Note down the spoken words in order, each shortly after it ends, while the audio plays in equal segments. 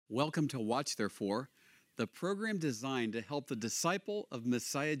Welcome to Watch Therefore, the program designed to help the disciple of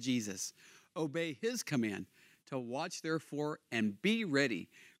Messiah Jesus obey his command to watch therefore and be ready,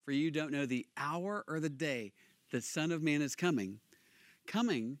 for you don't know the hour or the day the Son of Man is coming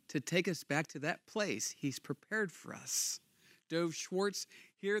to take us back to that place he's prepared for us. Dove Schwartz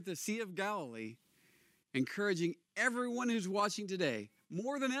here at the Sea of Galilee, encouraging everyone who's watching today,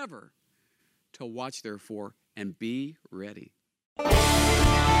 more than ever, to watch therefore and be ready.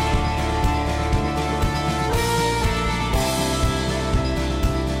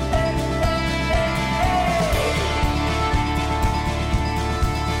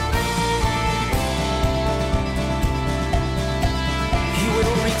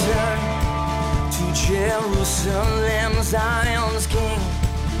 Jerusalem, Zion's King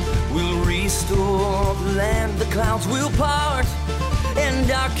will restore the land. The clouds will part,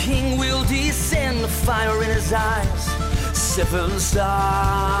 and our King will descend. The fire in his eyes, 7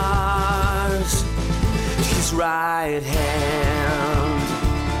 stars, his right hand.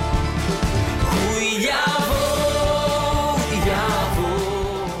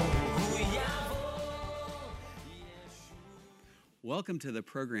 Welcome to the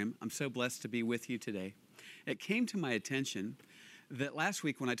program. I'm so blessed to be with you today. It came to my attention that last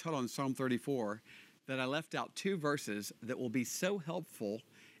week when I taught on Psalm 34, that I left out 2 verses that will be so helpful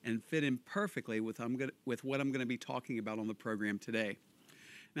and fit in perfectly with what I'm going to be talking about on the program today.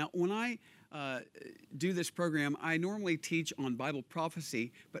 Now, when I do this program, I normally teach on Bible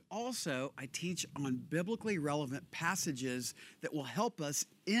prophecy, but also I teach on biblically relevant passages that will help us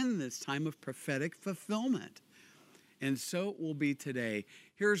in this time of prophetic fulfillment. And so it will be today.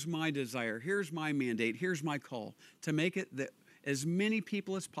 Here's my desire, here's my mandate, here's my call, to make it that as many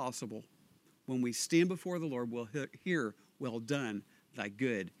people as possible, when we stand before the Lord, will hear, "Well done, thy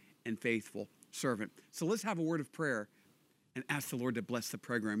good and faithful servant." So let's have a word of prayer and ask the Lord to bless the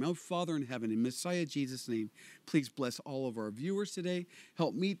program. Oh, Father in heaven, in Messiah Jesus' name, please bless all of our viewers today.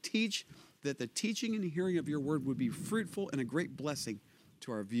 Help me teach, that the teaching and hearing of your word would be fruitful and a great blessing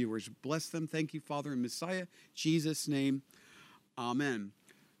to our viewers. Bless them. Thank you, Father, in Messiah Jesus' name. Amen.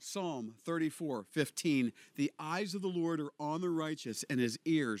 Psalm 34:15. The eyes of the Lord are on the righteous, and his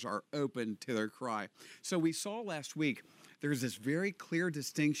ears are open to their cry. So we saw last week there's this very clear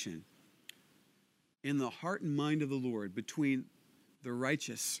distinction in the heart and mind of the Lord between the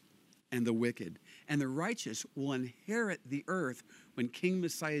righteous and the wicked. And the righteous will inherit the earth when King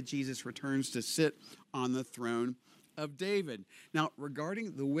Messiah Jesus returns to sit on the throne of David. Now,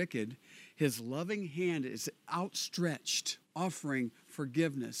 regarding the wicked, his loving hand is outstretched, offering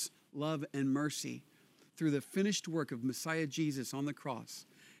forgiveness, love, and mercy through the finished work of Messiah Jesus on the cross,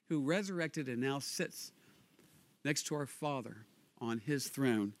 who resurrected and now sits next to our Father on his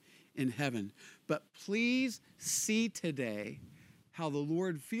throne in heaven. But please see today how the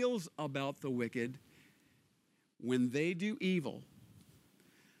Lord feels about the wicked when they do evil,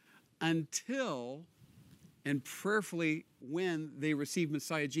 until and prayerfully when they receive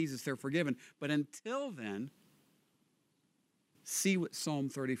Messiah Jesus, they're forgiven. But until then, see what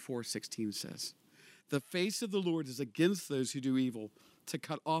Psalm 34:16 says. The face of the Lord is against those who do evil, to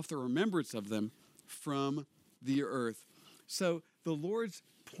cut off the remembrance of them from the earth. So the Lord's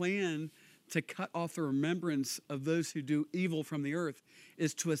plan to cut off the remembrance of those who do evil from the earth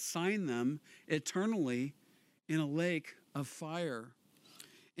is to assign them eternally in a lake of fire.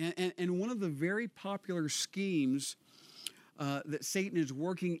 And one of the very popular schemes that Satan is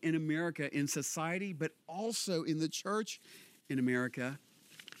working in America, in society, but also in the church in America,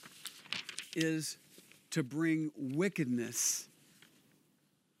 is to bring wickedness,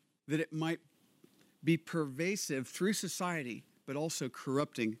 that it might be pervasive through society, but also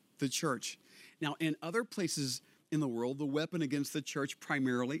corrupting the church. Now, in other places in the world, the weapon against the church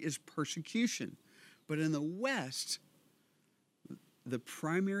primarily is persecution. But in the West, the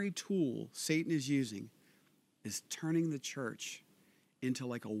primary tool Satan is using is turning the church into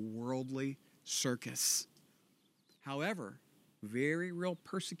like a worldly circus. However, very real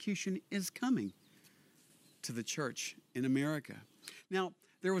persecution is coming to the church in America. Now,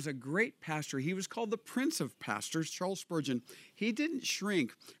 there was a great pastor. He was called the Prince of Pastors, Charles Spurgeon. He didn't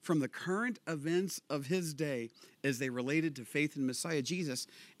shrink from the current events of his day as they related to faith in Messiah Jesus,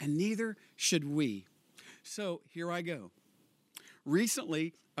 and neither should we. So here I go.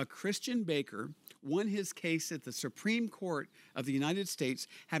 Recently, a Christian baker won his case at the Supreme Court of the United States,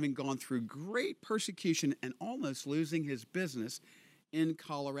 having gone through great persecution and almost losing his business in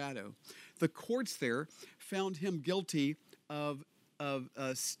Colorado. The courts there found him guilty of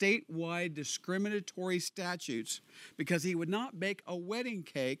statewide discriminatory statutes because he would not bake a wedding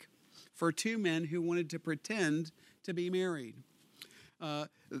cake for 2 men who wanted to pretend to be married.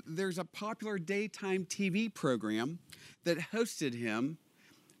 There's a popular daytime TV program that hosted him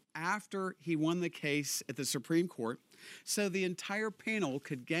after he won the case at the Supreme Court, so the entire panel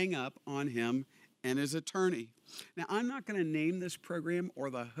could gang up on him and his attorney. Now, I'm not going to name this program or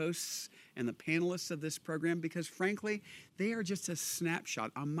the hosts and the panelists of this program because, frankly, they are just a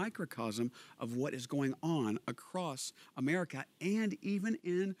snapshot, a microcosm of what is going on across America and even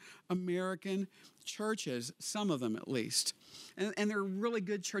in American churches, some of them at least. And they're really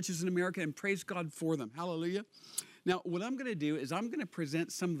good churches in America, and praise God for them. Hallelujah. Now, what I'm going to do is I'm going to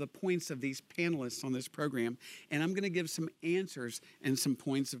present some of the points of these panelists on this program, and I'm going to give some answers and some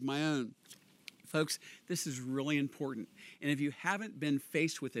points of my own. Folks, this is really important. And if you haven't been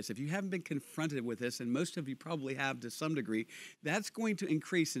faced with this, if you haven't been confronted with this, and most of you probably have to some degree, that's going to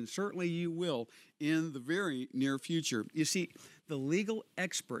increase, and certainly you will in the very near future. You see, the legal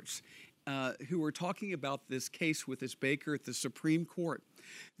experts who were talking about this case with this baker at the Supreme Court,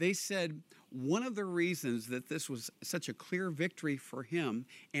 they said one of the reasons that this was such a clear victory for him,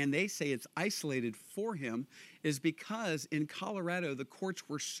 and they say it's isolated for him, is because in Colorado, the courts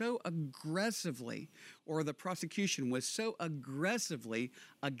were so aggressively, or the prosecution was so aggressively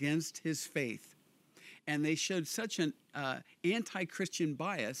against his faith. And they showed such an anti-Christian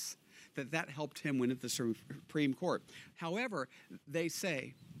bias that helped him win at the Supreme Court. However, they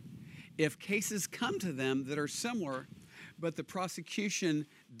say, if cases come to them that are similar, but the prosecution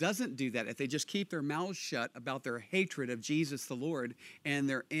doesn't do that, if they just keep their mouths shut about their hatred of Jesus the Lord and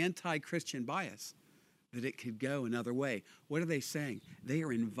their anti-Christian bias, that it could go another way. What are they saying? They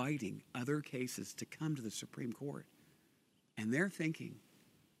are inviting other cases to come to the Supreme Court. And they're thinking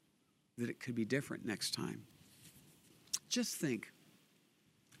that it could be different next time. Just think,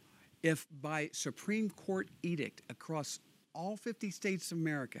 if by Supreme Court edict across all 50 states of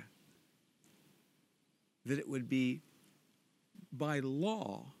America, that it would be, by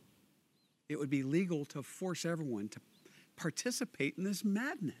law, it would be legal to force everyone to participate in this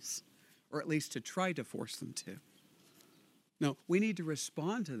madness, or at least to try to force them to. No, we need to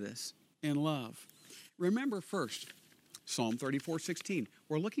respond to this in love. Remember first, Psalm 34:16.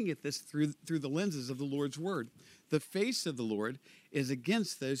 We're looking at this through the lenses of the Lord's word. The face of the Lord is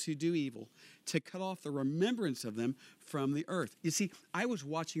against those who do evil, to cut off the remembrance of them from the earth. You see, I was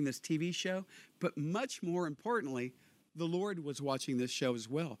watching this TV show, but much more importantly, the Lord was watching this show as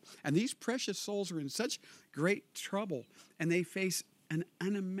well. And these precious souls are in such great trouble, and they face an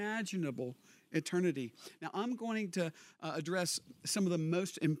unimaginable eternity. Now, I'm going to address some of the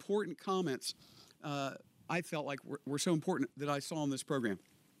most important comments I felt like were so important that I saw on this program.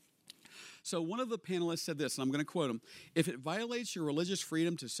 So one of the panelists said this, and I'm going to quote him: if it violates your religious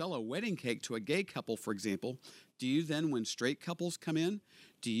freedom to sell a wedding cake to a gay couple, for example, do you then, when straight couples come in,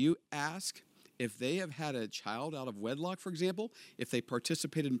 do you ask if they have had a child out of wedlock, for example, if they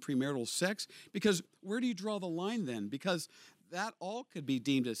participated in premarital sex? Because where do you draw the line then? Because that all could be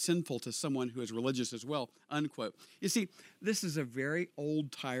deemed as sinful to someone who is religious as well, unquote. You see, this is a very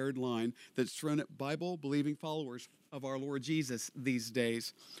old, tired line that's thrown at Bible-believing followers of our Lord Jesus these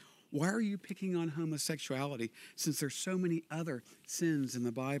days. Why are you picking on homosexuality since there's so many other sins in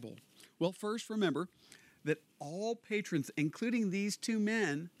the Bible? Well, first, remember that all patrons, including these two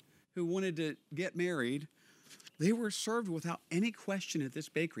men who wanted to get married, they were served without any question at this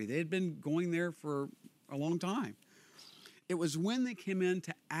bakery. They had been going there for a long time. It was when they came in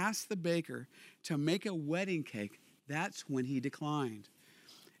to ask the baker to make a wedding cake, that's when he declined.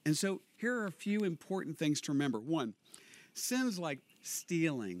 And so here are a few important things to remember. One, sins like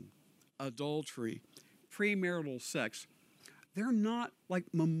stealing, adultery, premarital sex, they're not like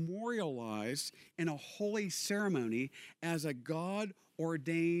memorialized in a holy ceremony as a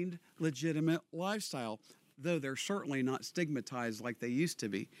God-ordained legitimate lifestyle, though they're certainly not stigmatized like they used to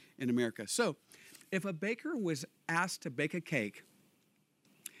be in America. So if a baker was asked to bake a cake,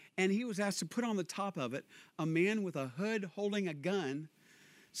 and he was asked to put on the top of it a man with a hood holding a gun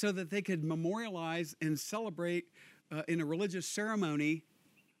so that they could memorialize and celebrate in a religious ceremony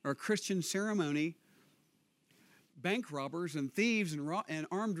or a Christian ceremony bank robbers and thieves and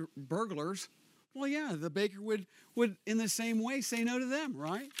armed burglars, well, yeah, the baker would in the same way say no to them,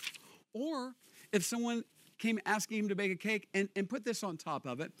 right? Or if someone came asking him to bake a cake and put this on top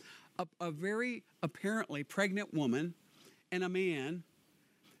of it, a very apparently pregnant woman and a man,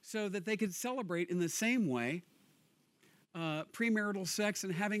 so that they could celebrate in the same way premarital sex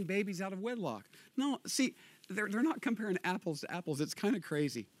and having babies out of wedlock. No, see, they're not comparing apples to apples. It's kind of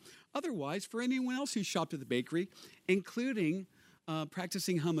crazy. Otherwise, for anyone else who shopped at the bakery, including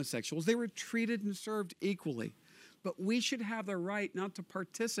practicing homosexuals, they were treated and served equally. But we should have the right not to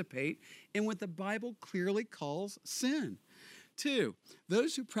participate in what the Bible clearly calls sin. Two,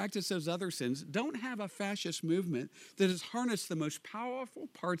 those who practice those other sins don't have a fascist movement that has harnessed the most powerful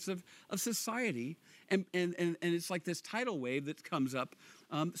parts of society, and it's like this tidal wave that comes up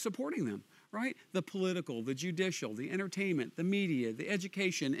supporting them, right? The political, the judicial, the entertainment, the media, the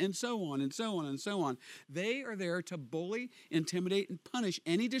education, and so on and so on and so on. They are there to bully, intimidate, and punish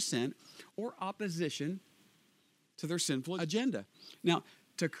any dissent or opposition to their sinful agenda. Now,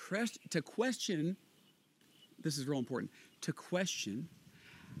 to question, this is real important, to question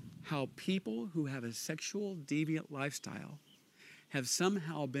how people who have a sexual deviant lifestyle have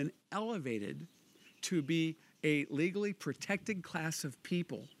somehow been elevated to be a legally protected class of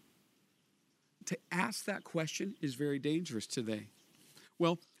people. To ask that question is very dangerous today.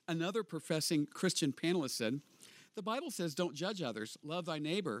 Well, another professing Christian panelist said, the Bible says don't judge others, love thy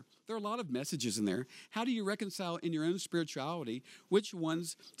neighbor. There are a lot of messages in there. How do you reconcile in your own spirituality which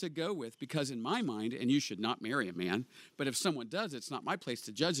ones to go with? Because in my mind, and you should not marry a man, but if someone does, it's not my place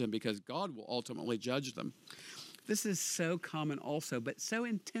to judge them because God will ultimately judge them. This is so common also, but so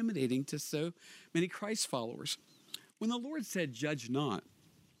intimidating to so many Christ followers. When the Lord said judge not,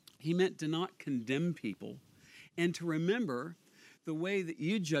 he meant to not condemn people and to remember the way that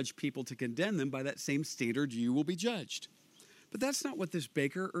you judge people to condemn them, by that same standard you will be judged. But that's not what this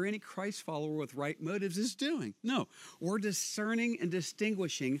baker or any Christ follower with right motives is doing. No, we're discerning and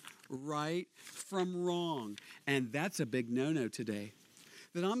distinguishing right from wrong. And that's a big no-no today.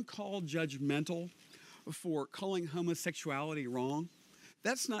 That I'm called judgmental for calling homosexuality wrong,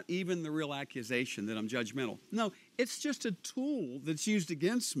 that's not even the real accusation that I'm judgmental. No, it's just a tool that's used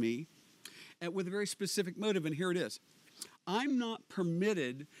against me with a very specific motive, and here it is. I'm not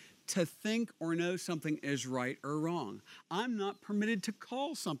permitted to think or know something is right or wrong. I'm not permitted to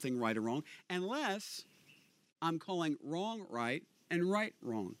call something right or wrong unless I'm calling wrong right and right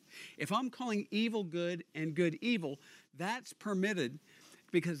wrong. If I'm calling evil good and good evil, that's permitted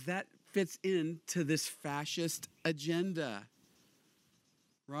because that fits into this fascist agenda,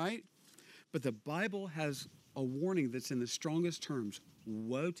 right? But the Bible has a warning that's in the strongest terms.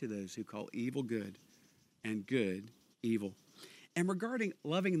 Woe to those who call evil good and good evil. And regarding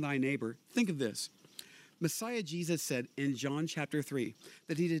loving thy neighbor, think of this. Messiah Jesus said in John chapter 3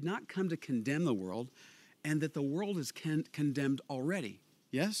 that he did not come to condemn the world and that the world is condemned already.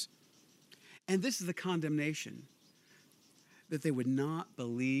 Yes? And this is the condemnation, that they would not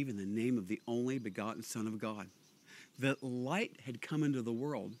believe in the name of the only begotten Son of God. That light had come into the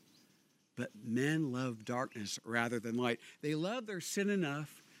world, but men loved darkness rather than light. They loved their sin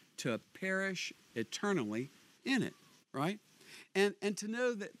enough to perish eternally in it, right? And to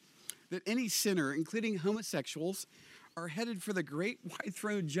know that any sinner, including homosexuals, are headed for the great white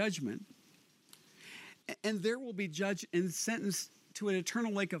throne judgment, and there will be judged and sentenced to an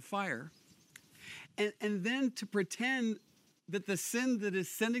eternal lake of fire. And then to pretend that the sin that is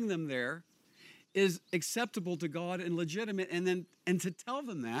sending them there is acceptable to God and legitimate, and to tell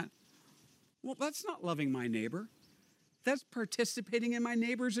them that, well, that's not loving my neighbor. That's participating in my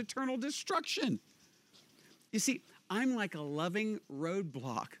neighbor's eternal destruction. You see, I'm like a loving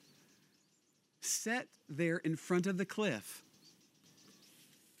roadblock set there in front of the cliff,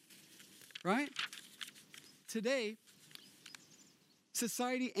 right? Today,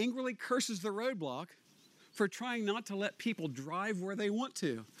 society angrily curses the roadblock for trying not to let people drive where they want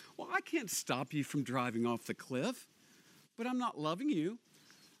to. Well, I can't stop you from driving off the cliff, but I'm not loving you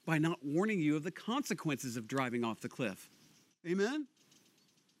by not warning you of the consequences of driving off the cliff. Amen?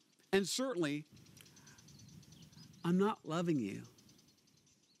 And certainly, I'm not loving you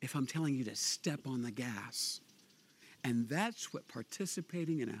if I'm telling you to step on the gas. And that's what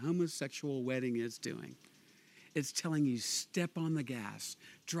participating in a homosexual wedding is doing. It's telling you, step on the gas,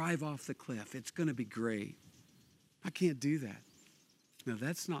 drive off the cliff. It's going to be great. I can't do that. No,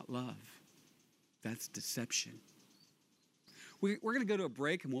 that's not love. That's deception. We're going to go to a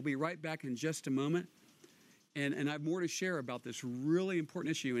break, and we'll be right back in just a moment. And I have more to share about this really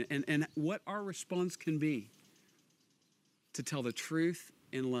important issue and what our response can be to tell the truth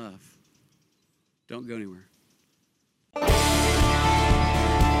in love. Don't go anywhere.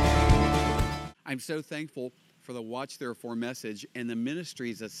 I'm so thankful for the Watch Therefore message and the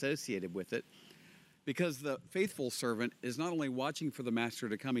ministries associated with it, because the faithful servant is not only watching for the master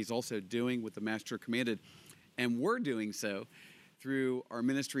to come, he's also doing what the master commanded. And we're doing so through our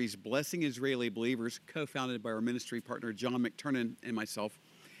ministries, Blessing Israeli Believers, co-founded by our ministry partner, John McTernan, and myself,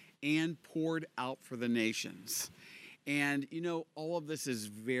 and Poured Out for the Nations. And, you know, all of this is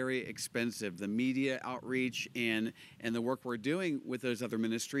very expensive, the media outreach and the work we're doing with those other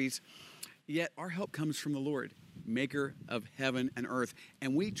ministries. Yet our help comes from the Lord, maker of heaven and earth.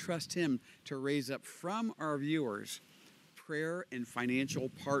 And we trust him to raise up from our viewers prayer and financial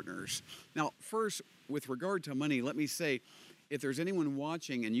partners. Now, first, with regard to money, let me say, if there's anyone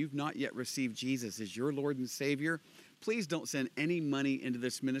watching and you've not yet received Jesus as your Lord and Savior, please don't send any money into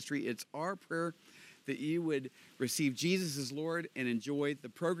this ministry. It's our prayer that you would receive Jesus as Lord and enjoy the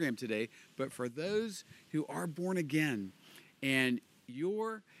program today. But for those who are born again and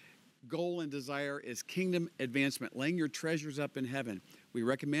your goal and desire is kingdom advancement, laying your treasures up in heaven, we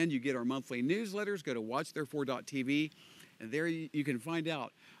recommend you get our monthly newsletters. Go to watchtherefore.tv, and there you can find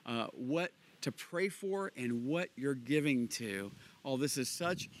out what to pray for and what you're giving to. Oh, this is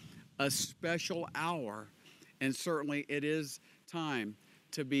such a special hour, and certainly it is time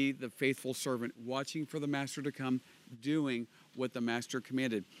to be the faithful servant, watching for the Master to come, doing what the Master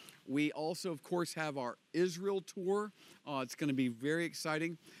commanded. We also, of course, have our Israel tour. It's going to be very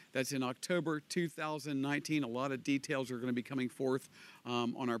exciting. That's in October 2019. A lot of details are going to be coming forth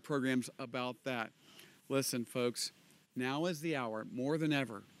on our programs about that. Listen, folks, now is the hour, more than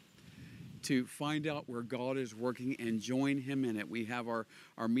ever, to find out where God is working and join Him in it. We have our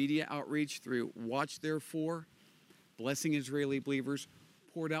media outreach through Watch Therefore, Blessing Israeli Believers,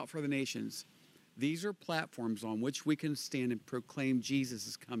 Poured Out for the Nations. These are platforms on which we can stand and proclaim Jesus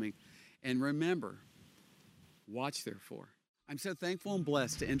is coming. And remember, watch therefore. I'm so thankful and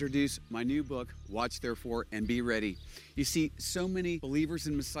blessed to introduce my new book, Watch Therefore and Be Ready. You see, so many believers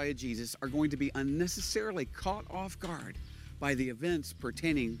in Messiah Jesus are going to be unnecessarily caught off guard by the events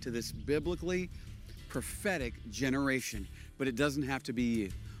pertaining to this biblically prophetic generation. But it doesn't have to be you.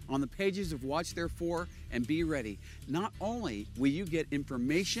 On the pages of Watch Therefore and Be Ready, not only will you get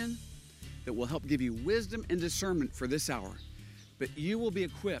information that will help give you wisdom and discernment for this hour, but you will be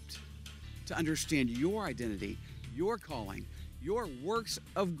equipped to understand your identity, your calling, your works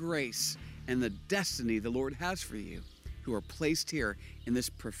of grace, and the destiny the Lord has for you, who are placed here in this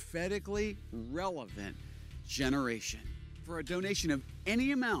prophetically relevant generation. For a donation of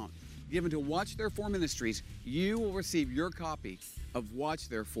any amount given to Watch Therefore Ministries, you will receive your copy of Watch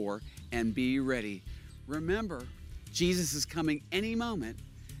Therefore and Be Ready. Remember, Jesus is coming any moment,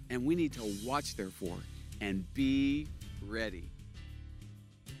 and we need to watch therefore and be ready.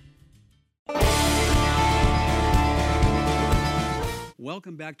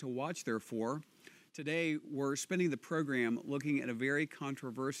 Welcome back to Watch Therefore. Today we're spending the program looking at a very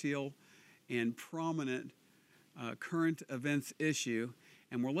controversial and prominent current events issue,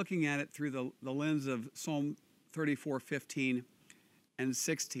 and we're looking at it through the lens of Psalm 34:15 and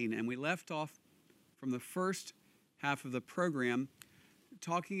 16. And we left off from the first half of the program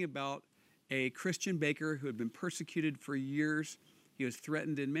talking about a Christian baker who had been persecuted for years. He was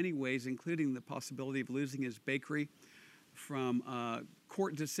threatened in many ways, including the possibility of losing his bakery from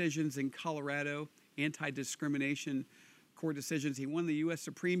court decisions in Colorado, anti-discrimination court decisions. He won the U.S.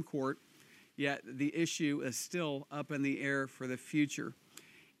 Supreme Court, yet the issue is still up in the air for the future.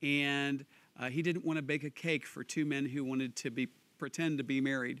 And he didn't want to bake a cake for two men who wanted to pretend to be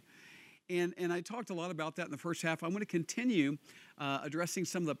married. And I talked a lot about that in the first half. I want to continue addressing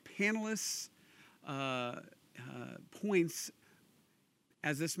some of the panelists' points,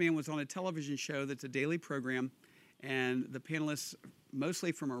 as this man was on a television show that's a daily program, and the panelists,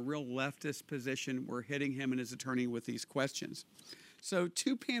 mostly from a real leftist position, were hitting him and his attorney with these questions. So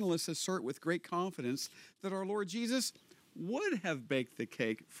two panelists assert with great confidence that our Lord Jesus would have baked the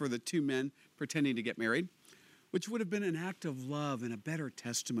cake for the two men pretending to get married, which would have been an act of love and a better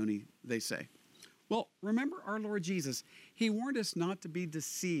testimony, they say. Well, remember our Lord Jesus. He warned us not to be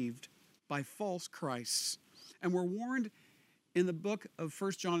deceived by false Christs. And we're warned in the book of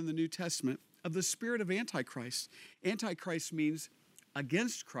 1 John in the New Testament of the spirit of Antichrist. Antichrist means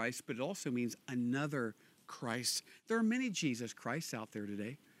against Christ, but it also means another Christ. There are many Jesus Christs out there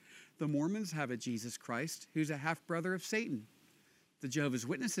today. The Mormons have a Jesus Christ who's a half-brother of Satan. The Jehovah's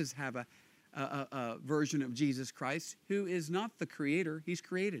Witnesses have a version of Jesus Christ who is not the creator, he's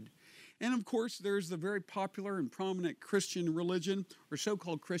created. And of course, there's the very popular and prominent Christian religion, or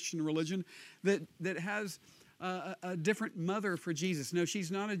so-called Christian religion, that has a different mother for Jesus. No,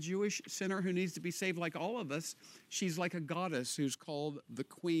 she's not a Jewish sinner who needs to be saved like all of us. She's like a goddess who's called the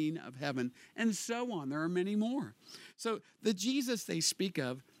Queen of Heaven, and so on. There are many more. So the Jesus they speak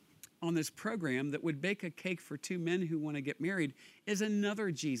of on this program that would bake a cake for two men who want to get married is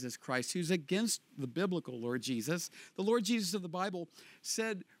another Jesus Christ who's against the biblical Lord Jesus. The Lord Jesus of the Bible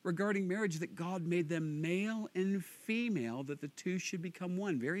said regarding marriage that God made them male and female, that the two should become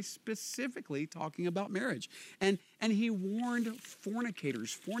one, very specifically talking about marriage. And he warned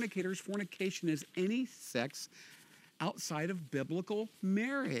fornicators. Fornication is any sex outside of biblical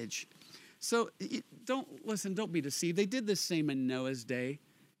marriage. So don't be deceived. They did the same in Noah's day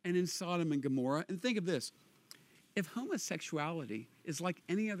and in Sodom and Gomorrah. And think of this. if homosexuality is like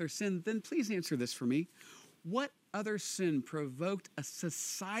any other sin, then please answer this for me. What other sin provoked a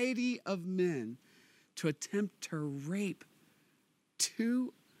society of men to attempt to rape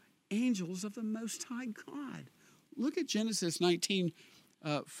two angels of the Most High God? Look at Genesis 19,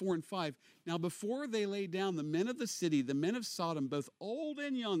 4 and 5. Now, before they lay down, the men of the city, the men of Sodom, both old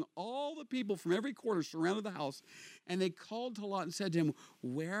and young, all the people from every quarter surrounded the house, and they called to Lot and said to him,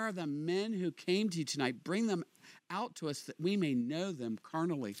 where are the men who came to you tonight? Bring them out to us that we may know them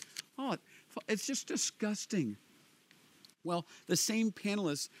carnally. Oh, it's just disgusting. Well, the same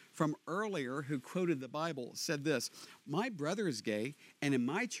panelist from earlier who quoted the Bible said this, my brother is gay, and in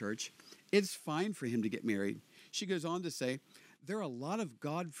my church, it's fine for him to get married. She goes on to say, there are a lot of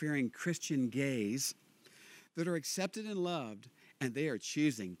God-fearing Christian gays that are accepted and loved, and they are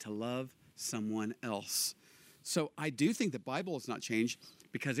choosing to love someone else. So I do think the Bible has not changed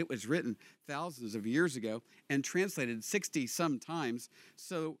because it was written thousands of years ago and translated 60 some times.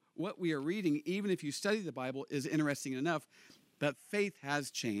 So what we are reading, even if you study the Bible, is interesting enough, but faith has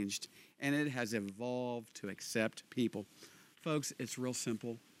changed and it has evolved to accept people. Folks, it's real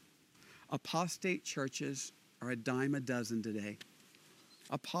simple. Apostate churches are a dime a dozen today.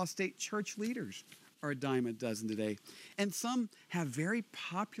 Apostate church leaders are a dime a dozen today. And some have very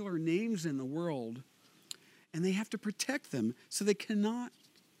popular names in the world, and they have to protect them so they cannot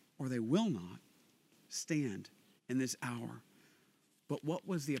or they will not stand in this hour. But what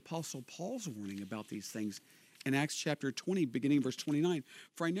was the Apostle Paul's warning about these things? In Acts chapter 20, beginning verse 29,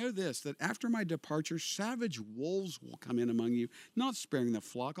 for I know this, that after my departure, savage wolves will come in among you, not sparing the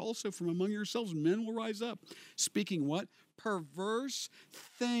flock. Also from among yourselves, men will rise up, speaking what? Perverse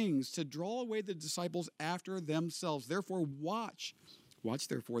things to draw away the disciples after themselves. Therefore, watch.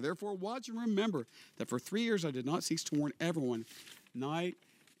 Therefore, watch and remember that for 3 years I did not cease to warn everyone, night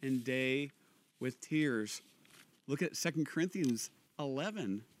and day with tears. Look at 2 Corinthians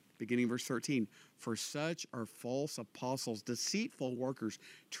 11, beginning verse 13. For such are false apostles, deceitful workers,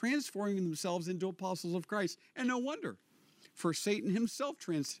 transforming themselves into apostles of Christ. And no wonder, for Satan himself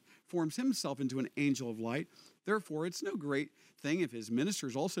transforms himself into an angel of light. Therefore, it's no great thing if his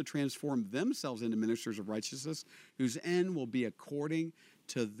ministers also transform themselves into ministers of righteousness, whose end will be according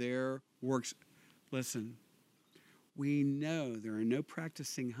to their works. Listen, we know there are no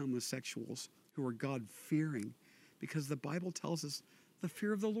practicing homosexuals who are God-fearing because the Bible tells us the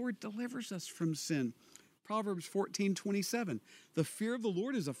fear of the Lord delivers us from sin. Proverbs 14:27. The fear of the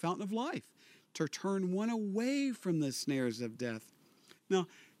Lord is a fountain of life, to turn one away from the snares of death. Now,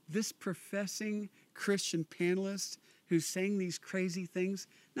 this professing Christian panelist who's saying these crazy things,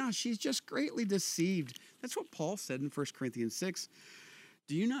 no, she's just greatly deceived. That's what Paul said in 1 Corinthians 6.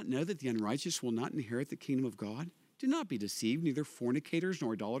 Do you not know that the unrighteous will not inherit the kingdom of God? Do not be deceived, neither fornicators,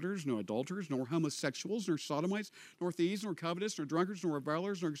 nor idolaters, nor adulterers, nor homosexuals, nor sodomites, nor thieves, nor covetous, nor drunkards, nor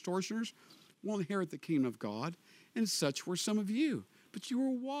revilers, nor extortioners will inherit the kingdom of God. And such were some of you. But you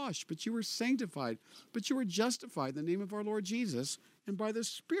were washed, but you were sanctified, but you were justified in the name of our Lord Jesus and by the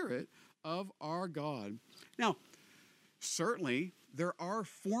Spirit of our God. Now, certainly there are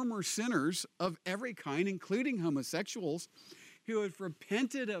former sinners of every kind, including homosexuals, who have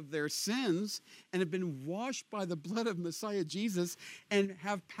repented of their sins and have been washed by the blood of Messiah Jesus and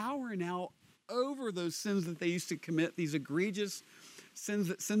have power now over those sins that they used to commit, these egregious sins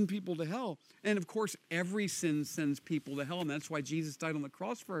that send people to hell. And of course, every sin sends people to hell, and that's why Jesus died on the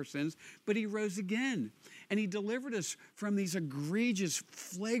cross for our sins, but he rose again. And he delivered us from these egregious,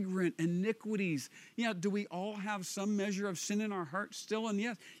 flagrant iniquities. Yeah, do we all have some measure of sin in our hearts still? And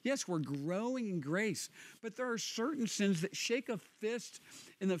yes, we're growing in grace, but there are certain sins that shake a fist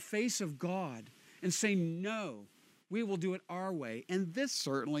in the face of God and say, no, we will do it our way. And this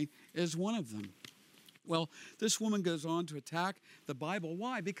certainly is one of them. Well, this woman goes on to attack the Bible.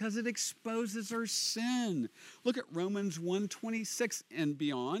 Why? Because it exposes her sin. Look at Romans 1:26 and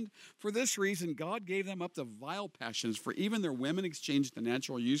beyond. For this reason, God gave them up to vile passions, for even their women exchanged the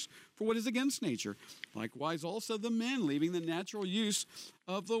natural use for what is against nature. Likewise, also the men, leaving the natural use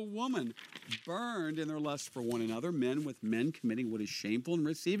of the woman, burned in their lust for one another, men with men committing what is shameful and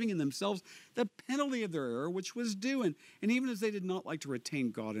receiving in themselves the penalty of their error, which was due. And even as they did not like to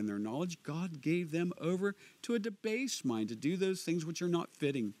retain God in their knowledge, God gave them over to a debased mind to do those things which are not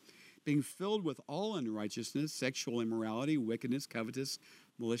fitting, being filled with all unrighteousness, sexual immorality, wickedness, covetous,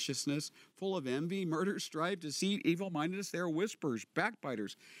 maliciousness, full of envy, murder, strife, deceit, evil-mindedness. They are whisperers,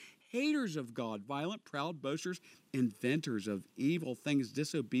 backbiters, haters of God, violent, proud, boasters, inventors of evil things,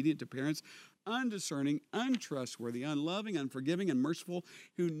 disobedient to parents, undiscerning, untrustworthy, unloving, unforgiving, unmerciful,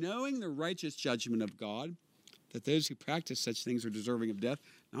 who knowing the righteous judgment of God, that those who practice such things are deserving of death,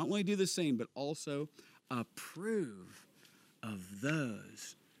 not only do the same, but also approve of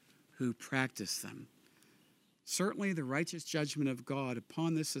those who practice them. Certainly the righteous judgment of God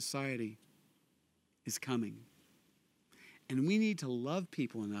upon this society is coming. And we need to love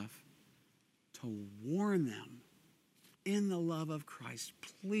people enough to warn them in the love of Christ.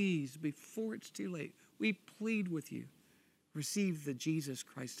 Please, before it's too late, we plead with you, receive the Jesus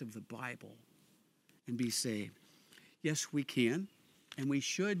Christ of the Bible and be saved. Yes, we can, and we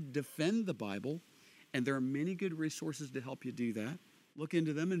should defend the Bible, and there are many good resources to help you do that. Look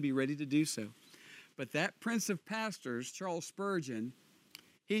into them and be ready to do so. But that Prince of Pastors, Charles Spurgeon,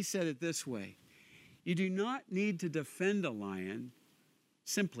 he said it this way: you do not need to defend a lion,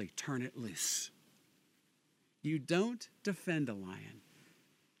 simply turn it loose. You don't defend a lion,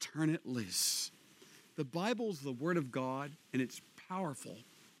 turn it loose. The Bible's the Word of God, and it's powerful.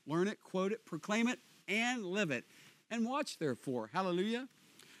 Learn it, quote it, proclaim it, and live it. And watch, therefore. Hallelujah.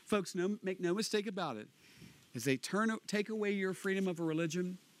 Folks, make no mistake about it. As they take away your freedom of a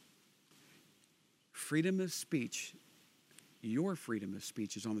religion, freedom of speech, your freedom of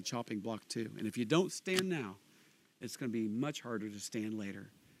speech is on the chopping block too. And if you don't stand now, it's going to be much harder to stand later.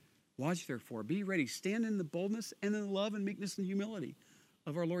 Watch, therefore. Be ready. Stand in the boldness and in the love and meekness and humility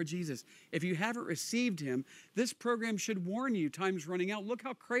of our Lord Jesus. If you haven't received him, this program should warn you time's running out. Look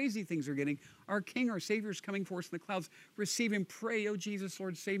how crazy things are getting. Our King, our Savior is coming for us in the clouds. Receive him. Pray, oh Jesus,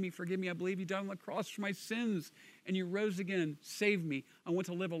 Lord, save me. Forgive me. I believe you died on the cross for my sins and you rose again. Save me. I want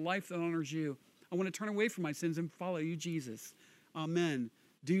to live a life that honors you. I want to turn away from my sins and follow you, Jesus. Amen.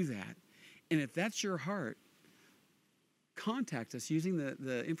 Do that. And if that's your heart, contact us using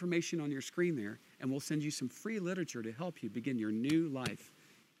the information on your screen there, and we'll send you some free literature to help you begin your new life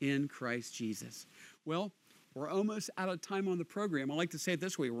in Christ Jesus. Well, we're almost out of time on the program. I like to say it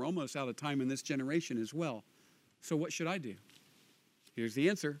this way: we're almost out of time in this generation as well. So what should I do? Here's the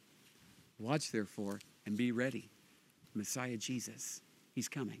answer. Watch, therefore, and be ready. Messiah Jesus, he's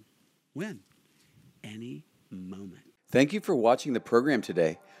coming. When? Any moment. Thank you for watching the program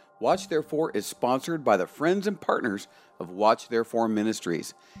today. Watch Therefore is sponsored by the friends and partners of Watch Therefore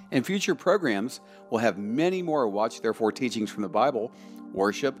Ministries. In future programs, we'll have many more Watch Therefore teachings from the Bible,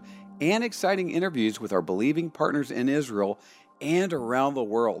 worship, and exciting interviews with our believing partners in Israel and around the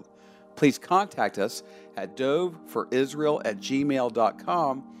world. Please contact us at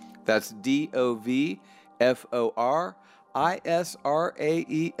doveforisrael@gmail.com. That's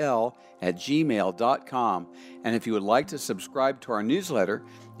DOVFORISRAEL@gmail.com. And if you would like to subscribe to our newsletter,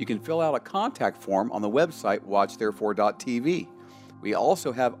 you can fill out a contact form on the website watchtherefore.tv. We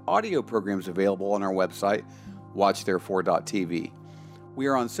also have audio programs available on our website watchtherefore.tv. We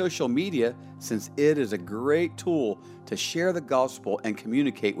are on social media since it is a great tool to share the gospel and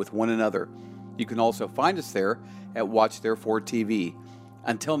communicate with one another. You can also find us there at Watch Therefore TV.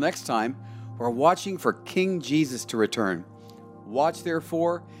 Until next time, we're watching for King Jesus to return. Watch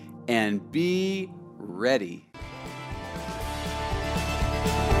therefore and be ready.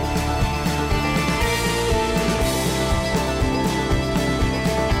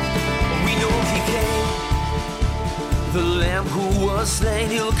 We know he came, the Lamb who was slain,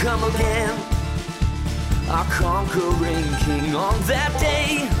 he'll come again, our conquering King on that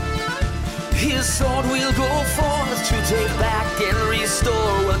day. His sword will go forth.